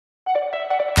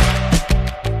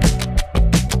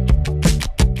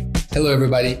Hello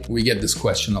everybody, we get this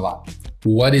question a lot.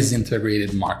 What is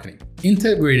integrated marketing?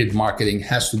 Integrated marketing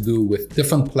has to do with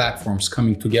different platforms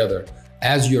coming together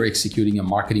as you're executing a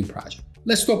marketing project.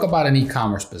 Let's talk about an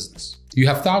e-commerce business. You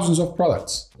have thousands of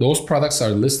products. Those products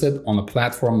are listed on a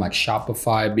platform like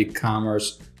Shopify,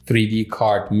 BigCommerce,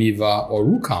 3dcart, Miva, or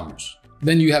WooCommerce.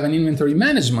 Then you have an inventory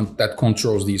management that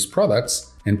controls these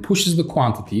products and pushes the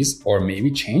quantities or maybe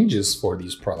changes for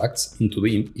these products into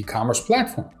the e-commerce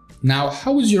platform. Now,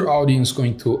 how is your audience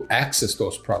going to access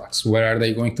those products? Where are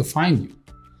they going to find you?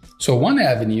 So one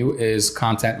avenue is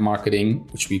content marketing,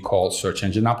 which we call search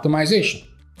engine optimization.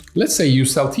 Let's say you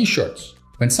sell t-shirts.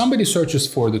 When somebody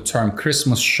searches for the term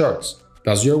Christmas shirts,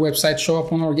 does your website show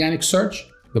up on organic search?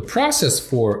 The process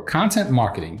for content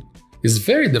marketing is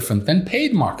very different than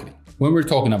paid marketing. When we're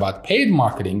talking about paid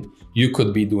marketing, you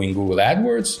could be doing Google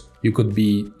AdWords, you could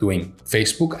be doing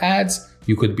Facebook ads,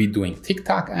 you could be doing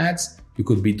TikTok ads, you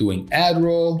could be doing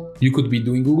AdRoll, you could be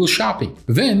doing Google Shopping.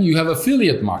 Then you have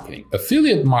affiliate marketing.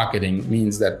 Affiliate marketing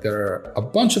means that there are a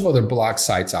bunch of other blog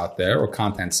sites out there or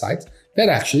content sites that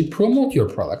actually promote your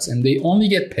products, and they only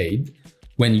get paid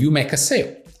when you make a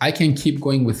sale. I can keep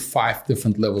going with 5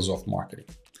 different levels of marketing.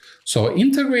 So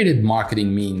integrated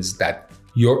marketing means that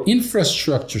your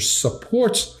infrastructure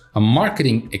supports a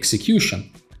marketing execution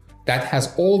that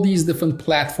has all these different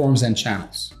platforms and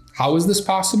channels. How is this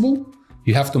possible?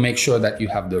 You have to make sure that you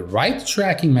have the right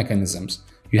tracking mechanisms.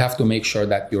 You have to make sure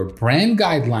that your brand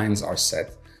guidelines are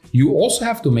set. You also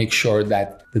have to make sure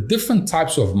that the different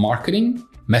types of marketing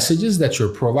messages that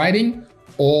you're providing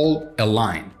all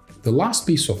align. The last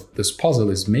piece of this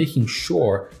puzzle is making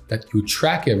sure that you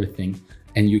track everything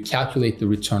and you calculate the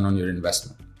return on your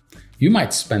investment. You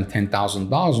might spend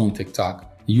 $10,000 on TikTok,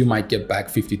 you might get back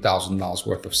 $50,000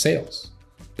 worth of sales.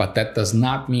 But that does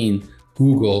not mean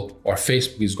Google or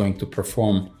Facebook is going to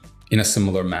perform in a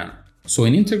similar manner. So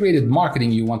in integrated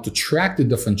marketing, you want to track the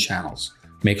different channels,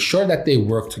 make sure that they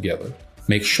work together,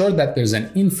 make sure that there's an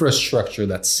infrastructure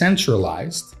that's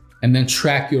centralized, and then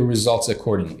track your results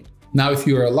accordingly. Now, if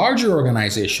you're a larger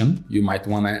organization, you might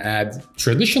want to add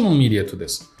traditional media to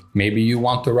this. Maybe you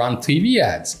want to run TV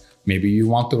ads. Maybe you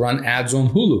want to run ads on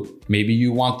Hulu. Maybe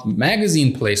you want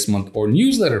magazine placement or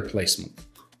newsletter placement.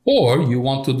 Or you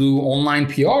want to do online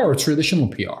PR or traditional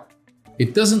PR.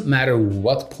 It doesn't matter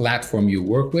what platform you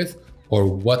work with or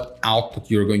what output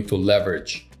you're going to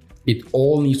leverage. It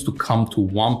all needs to come to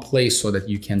one place so that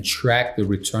you can track the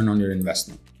return on your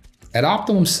investment. At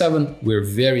Optimum 7, we're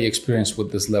very experienced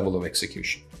with this level of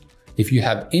execution. If you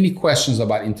have any questions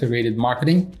about integrated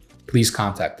marketing, please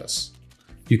contact us.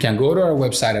 You can go to our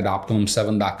website at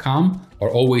optimum7.com or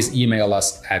always email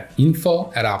us at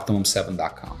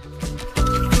info@optimum7.com.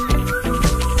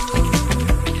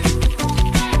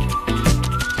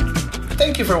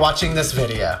 Thank you for watching this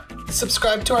video.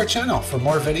 Subscribe to our channel for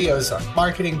more videos on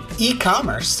marketing,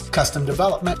 e-commerce, custom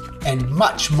development, and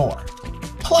much more.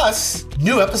 Plus,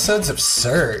 new episodes of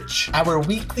Surge, our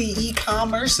weekly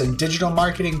e-commerce and digital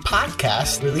marketing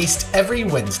podcast released every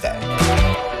Wednesday.